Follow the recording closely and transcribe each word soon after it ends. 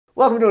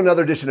Welcome to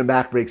another edition of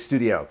MacBreak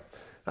Studio.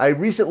 I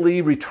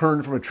recently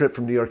returned from a trip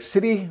from New York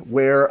City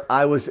where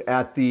I was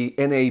at the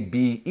NAB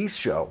East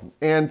show.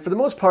 And for the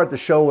most part, the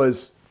show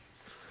was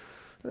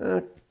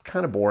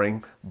kind of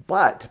boring,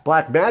 but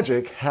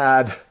Blackmagic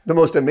had the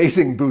most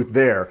amazing booth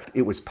there.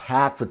 It was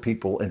packed with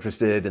people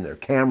interested in their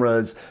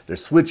cameras, their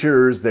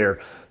switchers,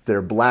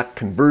 their black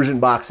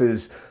conversion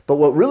boxes. But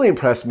what really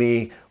impressed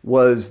me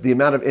was the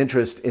amount of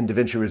interest in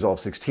DaVinci Resolve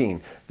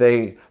 16.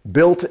 They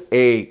built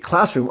a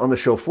classroom on the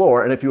show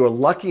floor, and if you were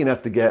lucky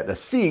enough to get a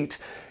seat,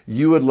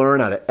 you would learn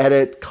how to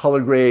edit,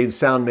 color grade,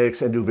 sound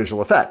mix, and do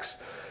visual effects.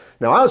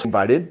 Now, I was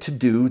invited to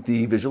do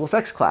the visual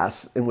effects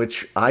class in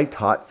which I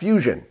taught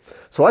Fusion.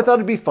 So I thought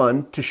it'd be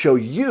fun to show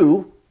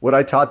you what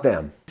I taught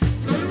them.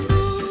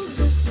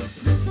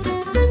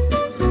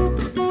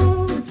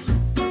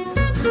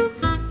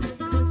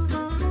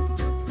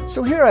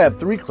 So here I have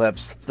 3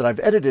 clips that I've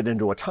edited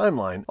into a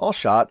timeline, all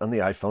shot on the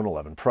iPhone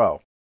 11 Pro.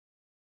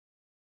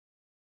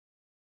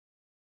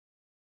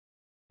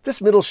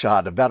 This middle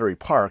shot of Battery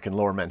Park in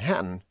Lower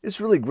Manhattan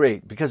is really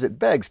great because it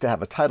begs to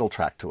have a title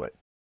track to it.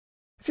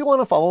 If you want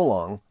to follow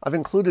along, I've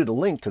included a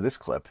link to this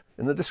clip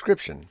in the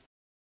description.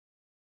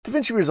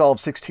 DaVinci Resolve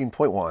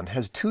 16.1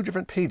 has 2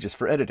 different pages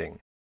for editing,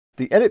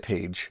 the Edit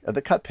page and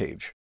the Cut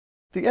page.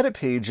 The Edit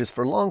page is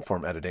for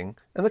long-form editing,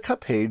 and the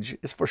Cut page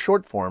is for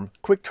short-form,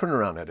 quick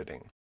turnaround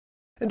editing.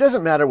 It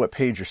doesn't matter what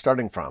page you're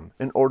starting from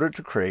in order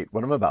to create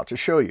what I'm about to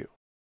show you.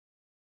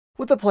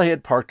 With the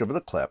playhead parked over the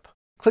clip,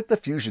 click the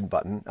Fusion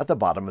button at the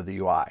bottom of the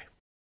UI.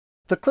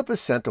 The clip is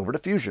sent over to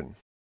Fusion.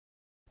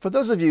 For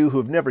those of you who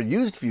have never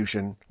used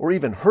Fusion or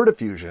even heard of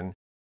Fusion,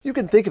 you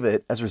can think of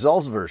it as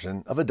Resolve's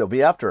version of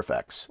Adobe After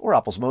Effects or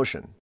Apple's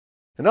Motion.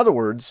 In other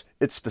words,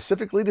 it's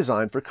specifically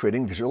designed for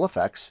creating visual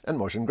effects and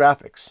motion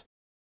graphics.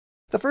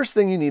 The first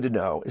thing you need to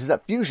know is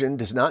that Fusion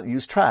does not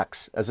use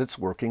tracks as its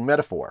working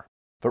metaphor,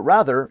 but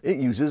rather it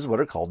uses what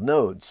are called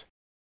nodes.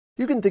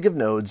 You can think of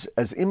nodes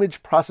as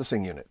image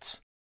processing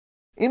units.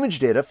 Image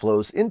data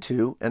flows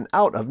into and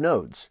out of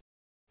nodes.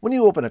 When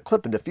you open a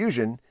clip into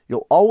Fusion,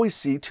 you'll always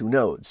see 2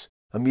 nodes,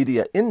 a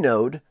media in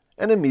node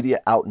and a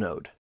media out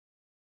node.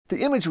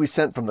 The image we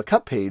sent from the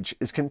cut page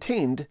is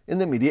contained in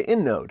the media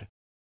in node.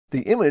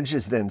 The image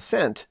is then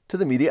sent to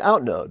the media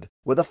out node,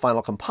 where the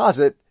final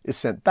composite is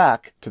sent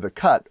back to the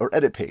cut or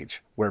edit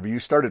page, wherever you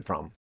started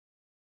from.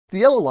 The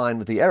yellow line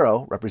with the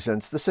arrow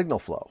represents the signal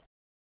flow.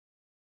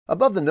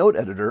 Above the node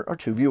editor are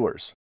 2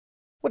 viewers.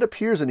 What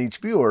appears in each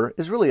viewer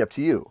is really up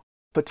to you,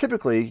 but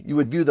typically you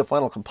would view the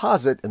final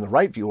composite in the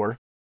right viewer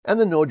and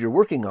the node you're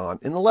working on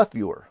in the left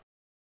viewer.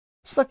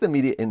 Select the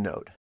media in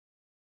node.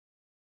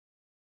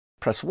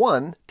 Press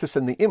 1 to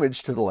send the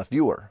image to the left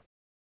viewer.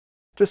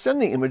 To send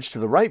the image to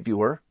the right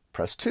viewer,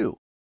 press 2.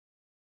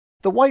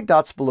 The white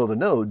dots below the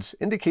nodes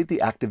indicate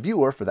the active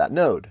viewer for that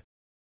node.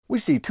 We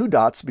see 2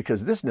 dots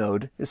because this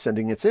node is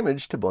sending its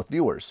image to both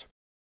viewers.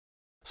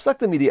 Select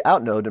the media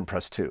out node and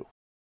press 2.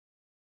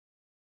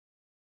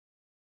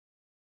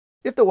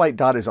 If the white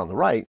dot is on the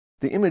right,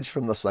 the image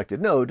from the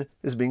selected node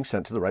is being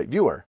sent to the right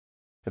viewer.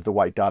 If the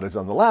white dot is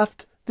on the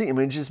left, the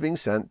image is being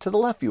sent to the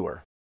left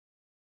viewer.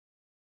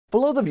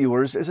 Below the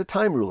viewers is a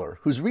time ruler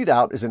whose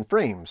readout is in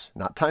frames,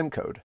 not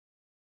timecode.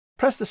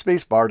 Press the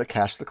space bar to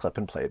cache the clip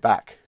and play it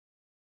back.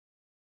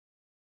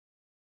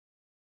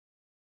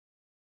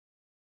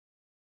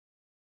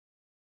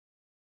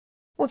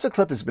 Once a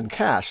clip has been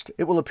cached,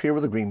 it will appear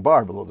with a green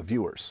bar below the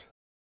viewers.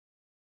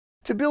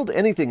 To build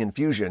anything in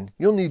Fusion,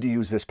 you'll need to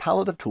use this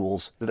palette of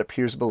tools that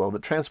appears below the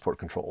transport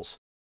controls.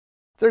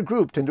 They're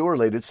grouped into a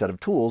related set of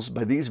tools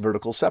by these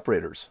vertical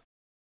separators.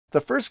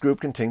 The first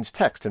group contains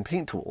text and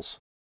paint tools.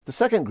 The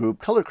second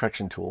group, color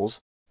correction tools.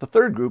 The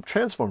third group,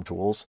 transform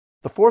tools.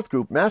 The fourth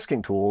group,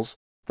 masking tools.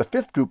 The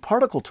fifth group,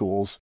 particle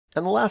tools.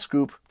 And the last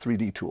group,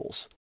 3D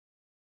tools.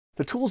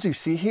 The tools you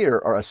see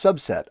here are a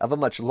subset of a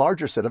much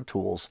larger set of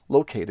tools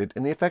located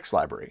in the effects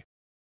library.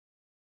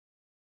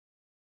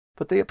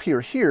 But they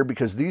appear here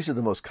because these are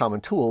the most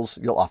common tools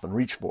you'll often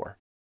reach for.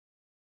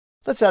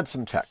 Let's add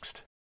some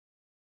text.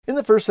 In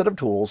the first set of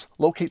tools,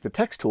 locate the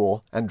text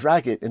tool and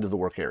drag it into the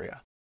work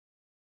area.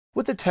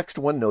 With the Text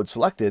 1 node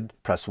selected,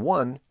 press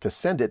 1 to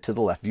send it to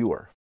the left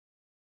viewer.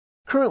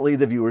 Currently,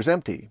 the viewer is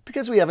empty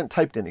because we haven't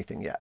typed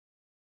anything yet.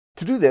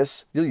 To do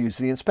this, you'll use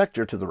the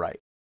inspector to the right.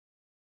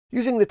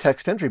 Using the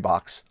text entry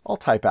box, I'll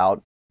type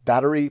out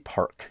Battery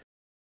Park.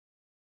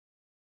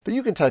 But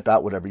you can type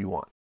out whatever you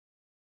want.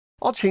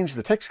 I'll change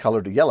the text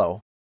color to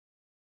yellow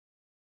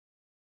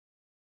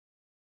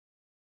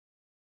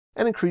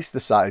and increase the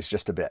size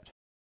just a bit.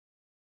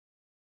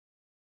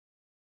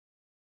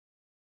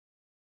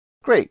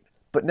 Great,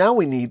 but now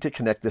we need to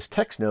connect this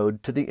text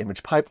node to the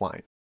image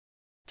pipeline.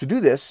 To do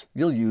this,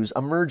 you'll use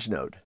a merge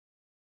node.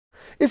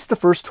 It's the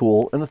first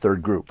tool in the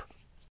third group.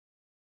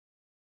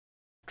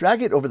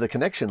 Drag it over the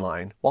connection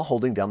line while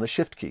holding down the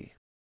Shift key.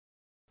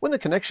 When the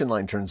connection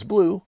line turns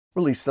blue,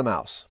 release the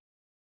mouse.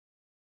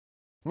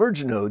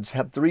 Merge nodes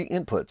have 3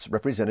 inputs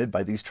represented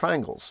by these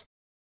triangles.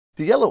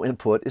 The yellow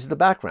input is the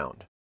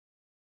background.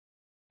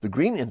 The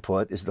green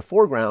input is the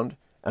foreground,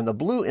 and the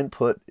blue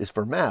input is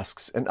for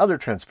masks and other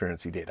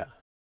transparency data.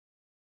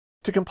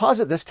 To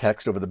composite this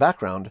text over the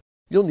background,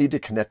 you'll need to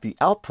connect the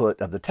output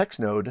of the text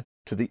node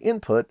to the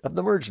input of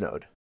the merge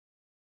node.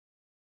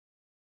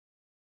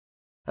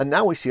 And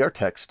now we see our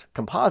text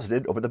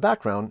composited over the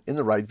background in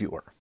the right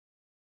viewer.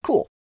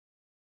 Cool.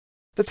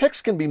 The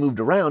text can be moved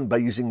around by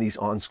using these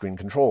on-screen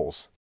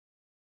controls.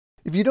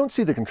 If you don't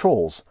see the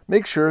controls,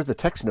 make sure the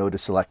text node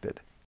is selected.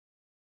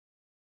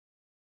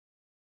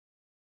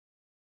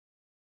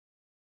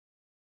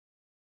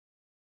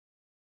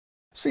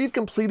 So you've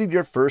completed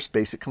your first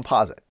basic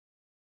composite.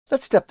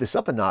 Let's step this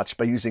up a notch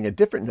by using a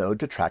different node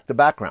to track the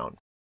background.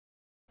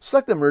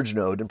 Select the Merge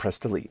node and press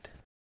Delete.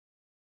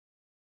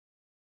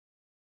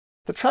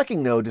 The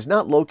tracking node is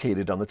not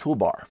located on the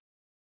toolbar.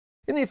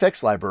 In the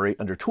Effects library,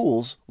 under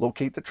Tools,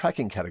 locate the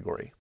Tracking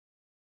category.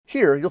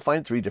 Here, you'll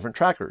find 3 different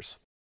trackers.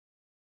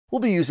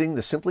 We'll be using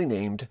the simply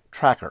named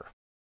Tracker.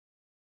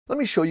 Let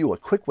me show you a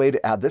quick way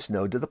to add this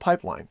node to the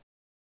pipeline.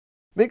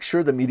 Make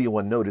sure the Media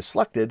 1 node is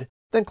selected,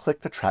 then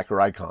click the Tracker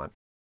icon.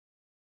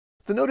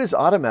 The node is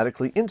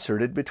automatically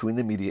inserted between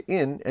the Media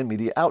In and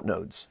Media Out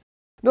nodes.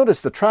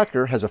 Notice the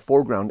tracker has a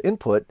foreground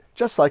input,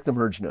 just like the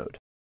Merge node.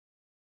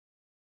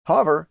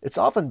 However, it's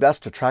often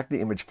best to track the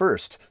image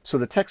first, so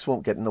the text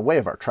won't get in the way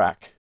of our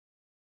track.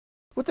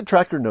 With the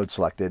Tracker node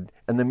selected,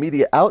 and the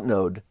Media Out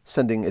node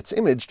sending its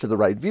image to the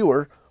right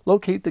viewer,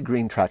 locate the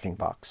green tracking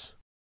box.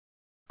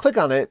 Click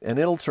on it and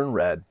it'll turn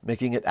red,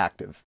 making it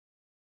active.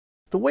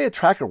 The way a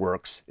tracker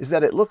works is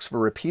that it looks for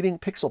repeating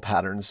pixel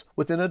patterns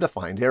within a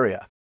defined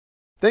area,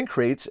 then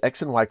creates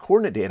X and Y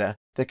coordinate data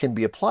that can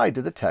be applied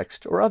to the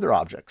text or other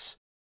objects.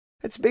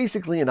 It's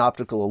basically an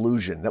optical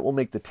illusion that will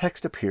make the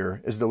text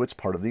appear as though it's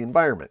part of the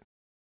environment.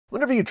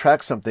 Whenever you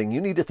track something,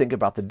 you need to think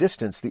about the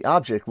distance the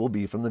object will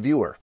be from the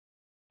viewer.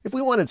 If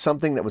we wanted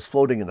something that was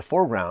floating in the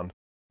foreground,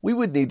 we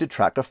would need to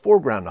track a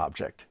foreground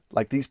object,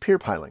 like these pier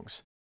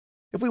pilings.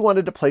 If we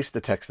wanted to place the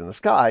text in the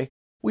sky,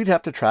 we'd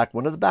have to track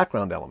one of the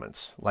background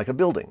elements, like a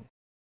building.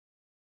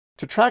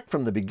 To track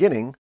from the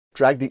beginning,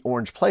 drag the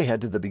orange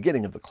playhead to the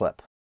beginning of the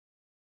clip.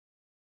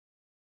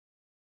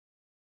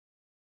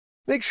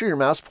 Make sure your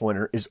mouse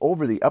pointer is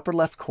over the upper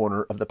left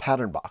corner of the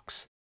pattern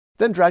box.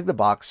 Then drag the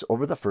box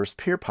over the first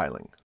pier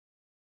piling.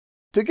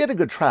 To get a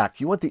good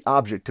track, you want the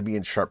object to be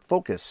in sharp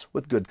focus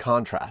with good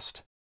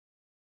contrast.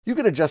 You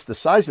can adjust the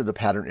size of the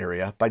pattern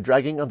area by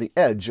dragging on the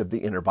edge of the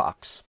inner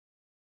box.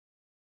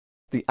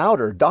 The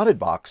outer dotted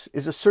box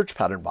is a search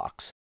pattern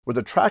box, where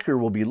the tracker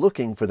will be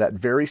looking for that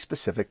very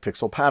specific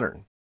pixel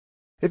pattern.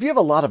 If you have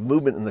a lot of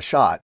movement in the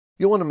shot,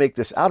 you'll want to make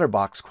this outer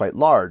box quite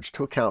large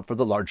to account for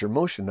the larger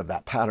motion of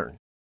that pattern.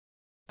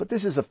 But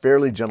this is a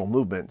fairly gentle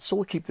movement, so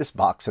we'll keep this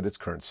box at its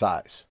current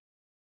size.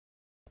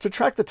 To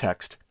track the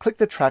text, click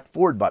the Track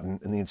Forward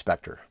button in the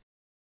inspector.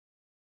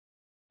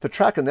 The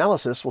track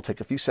analysis will take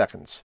a few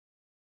seconds.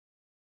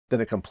 Then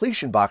a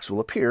completion box will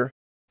appear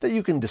that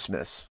you can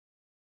dismiss.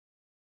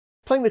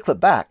 Playing the clip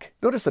back,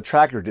 notice the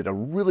tracker did a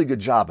really good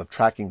job of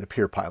tracking the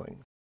pier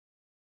piling.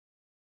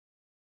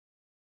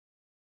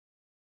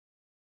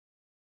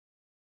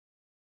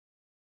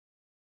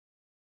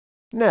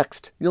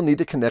 Next, you'll need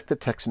to connect the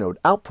text node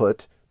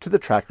output to the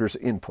tracker's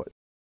input.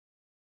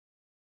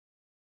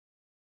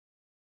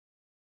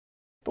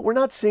 But we're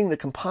not seeing the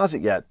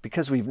composite yet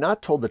because we've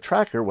not told the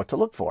tracker what to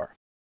look for.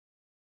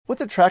 With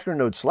the tracker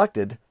node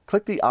selected,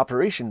 click the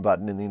Operation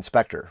button in the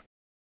inspector.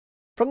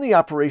 From the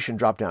Operation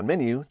drop-down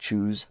menu,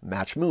 choose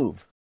Match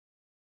Move.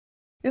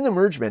 In the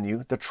Merge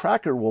menu, the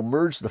tracker will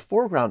merge the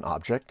foreground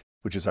object,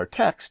 which is our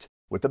text,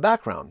 with the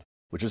background,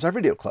 which is our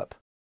video clip.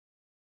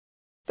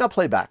 Now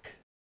play back.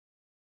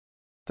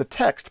 The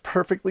text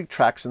perfectly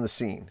tracks in the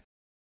scene.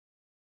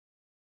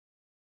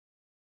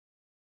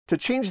 To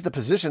change the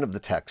position of the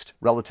text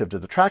relative to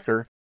the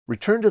tracker,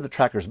 return to the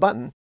Tracker's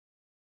button,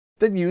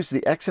 then use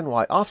the X and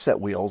Y offset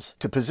wheels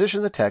to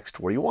position the text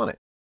where you want it.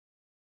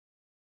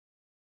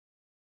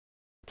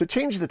 To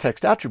change the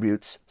text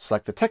attributes,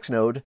 select the text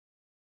node,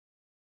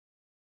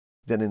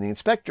 then in the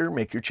inspector,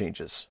 make your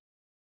changes.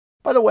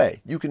 By the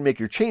way, you can make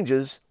your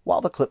changes while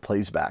the clip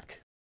plays back.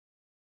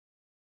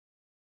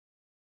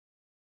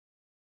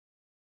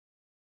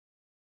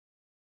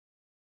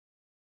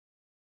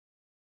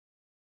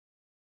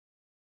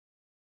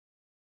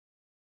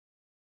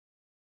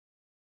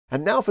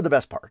 And now for the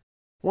best part.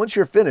 Once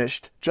you're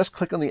finished, just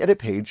click on the Edit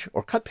page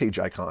or Cut page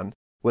icon,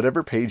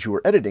 whatever page you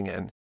are editing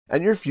in,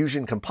 and your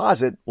Fusion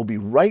Composite will be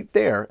right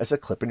there as a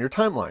clip in your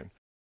timeline.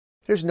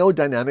 There's no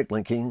dynamic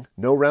linking,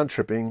 no round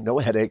tripping, no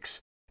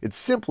headaches. It's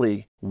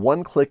simply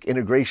one-click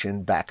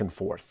integration back and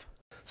forth.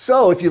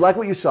 So if you like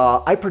what you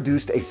saw, I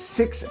produced a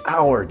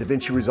 6-hour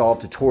DaVinci Resolve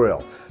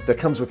tutorial that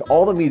comes with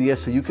all the media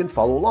so you can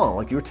follow along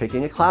like you were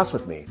taking a class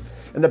with me.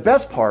 And the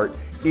best part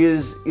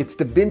is it's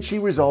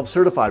DaVinci Resolve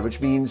certified,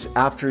 which means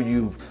after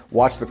you've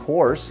watched the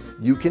course,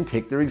 you can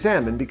take their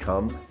exam and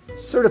become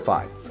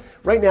certified.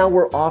 Right now,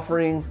 we're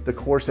offering the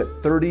course at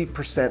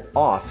 30%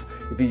 off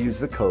if you use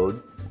the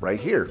code right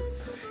here.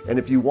 And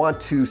if you want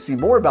to see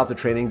more about the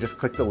training, just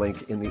click the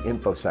link in the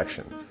info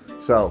section.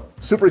 So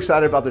super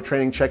excited about the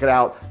training. Check it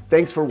out.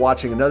 Thanks for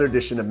watching another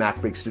edition of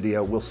MacBreak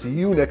Studio. We'll see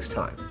you next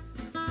time.